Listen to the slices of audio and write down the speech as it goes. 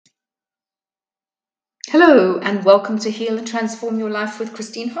Hello, and welcome to Heal and Transform Your Life with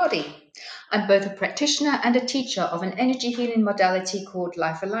Christine Hardy. I'm both a practitioner and a teacher of an energy healing modality called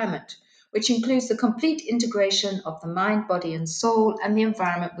Life Alignment, which includes the complete integration of the mind, body, and soul and the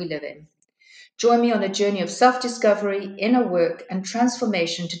environment we live in. Join me on a journey of self-discovery, inner work, and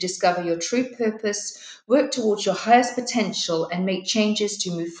transformation to discover your true purpose, work towards your highest potential, and make changes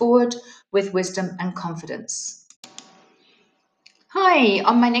to move forward with wisdom and confidence. Hi,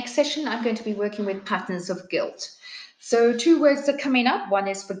 on my next session, I'm going to be working with patterns of guilt. So, two words are coming up. One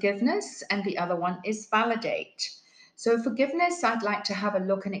is forgiveness, and the other one is validate. So, forgiveness, I'd like to have a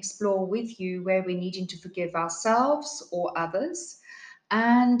look and explore with you where we're needing to forgive ourselves or others.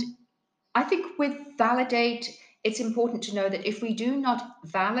 And I think with validate, it's important to know that if we do not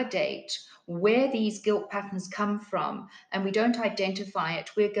validate where these guilt patterns come from and we don't identify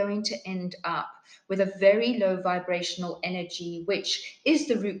it, we're going to end up with a very low vibrational energy, which is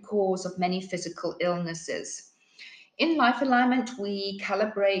the root cause of many physical illnesses. In Life Alignment, we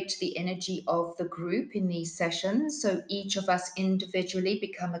calibrate the energy of the group in these sessions. So each of us individually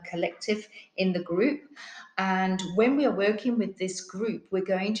become a collective in the group. And when we are working with this group, we're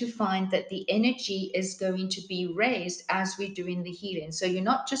going to find that the energy is going to be raised as we're doing the healing. So you're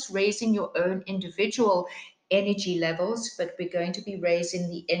not just raising your own individual energy levels, but we're going to be raising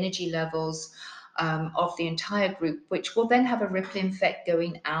the energy levels of the entire group, which will then have a rippling effect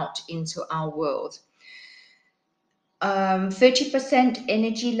going out into our world. 30%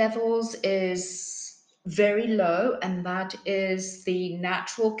 energy levels is very low, and that is the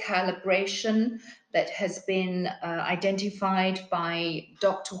natural calibration that has been identified by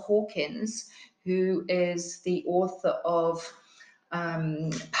Dr. Hawkins, who is the author of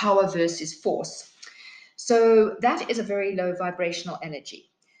Power versus Force. So that is a very low vibrational energy.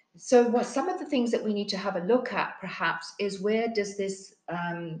 So what some of the things that we need to have a look at perhaps is, where does this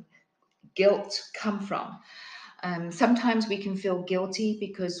guilt come from? Sometimes we can feel guilty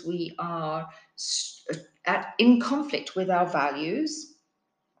because we are in conflict with our values,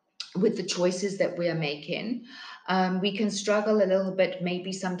 with the choices that we are making. We can struggle a little bit,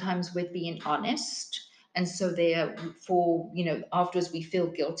 maybe sometimes, with being honest. And so therefore, afterwards we feel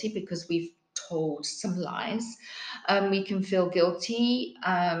guilty because we've told some lies. We can feel guilty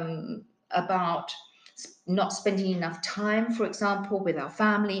about not spending enough time, for example, with our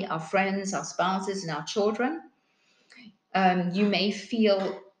family, our friends, our spouses, and our children. You may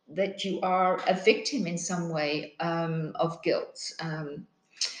feel that you are a victim in some way of guilt.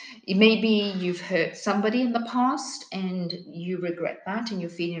 Maybe you've hurt somebody in the past and you regret that and you're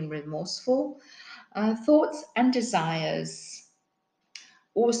feeling remorseful. Thoughts and desires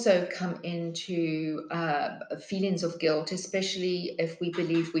also come into feelings of guilt, especially if we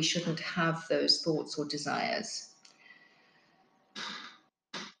believe we shouldn't have those thoughts or desires.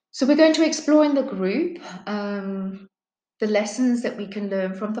 So we're going to explore in the group the lessons that we can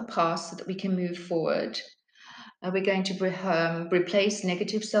learn from the past so that we can move forward. We're going to replace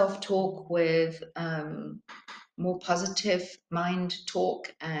negative self-talk with more positive mind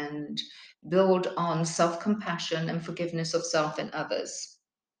talk and build on self-compassion and forgiveness of self and others.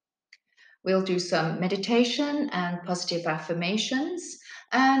 We'll do some meditation and positive affirmations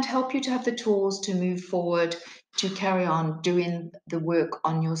and help you to have the tools to move forward, to carry on doing the work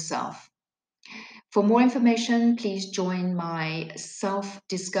on yourself. For more information, please join my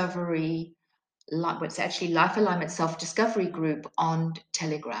self-discovery, what's actually Life Alignment self-discovery group on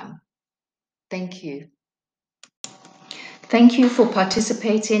Telegram. Thank you. Thank you for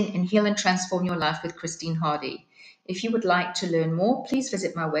participating in Heal and Transform Your Life with Christine Hardy. If you would like to learn more, please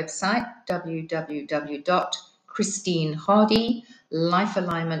visit my website,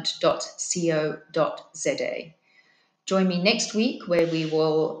 www.christinehardy.lifealignment.co.za. Join me next week, where we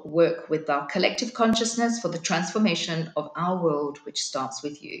will work with our collective consciousness for the transformation of our world, which starts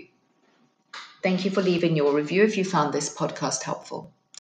with you. Thank you for leaving your review if you found this podcast helpful.